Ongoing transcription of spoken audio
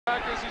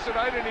practice. He said,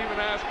 I didn't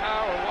even ask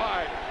how or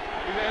why.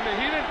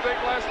 And he didn't think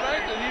last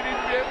night that he'd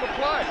even be able to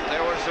play.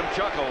 There were some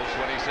chuckles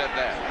when he said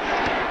that.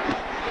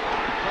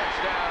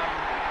 Touchdown,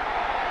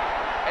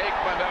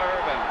 Aikman to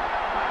Irvin.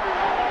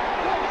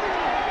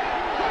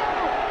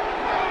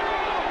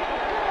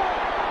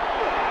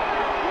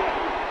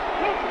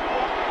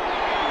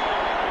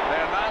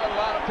 There are not a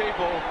lot of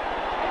people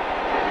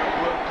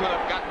who could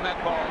have gotten that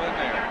ball in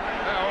there.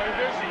 Now,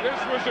 this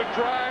was a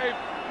drive.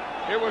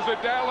 It was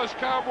a Dallas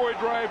Cowboy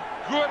drive.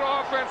 Good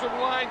offensive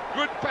line,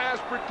 good pass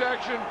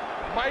protection.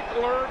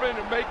 Michael Irvin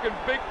making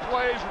big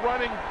plays,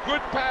 running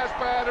good pass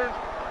patterns,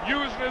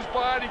 using his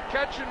body,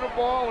 catching the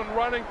ball and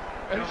running.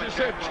 And as you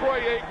said, Troy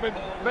Aikman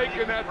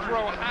making that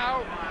throw.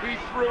 How he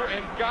threw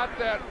and got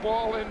that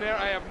ball in there,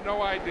 I have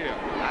no idea.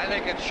 I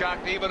think it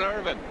shocked even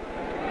Irvin.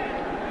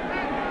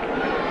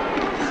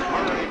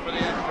 Hurry for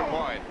the extra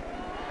point.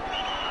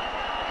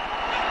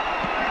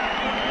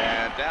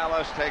 And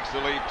Dallas takes the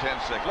lead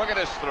 10-6. Look at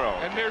this throw.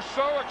 And they're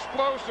so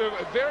explosive.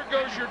 There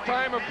goes your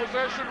time of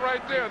possession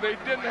right there. They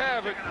didn't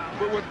have it,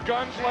 but with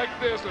guns like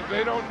this, and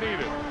they don't need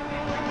it.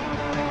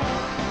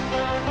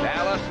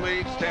 Dallas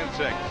leads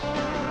 10-6.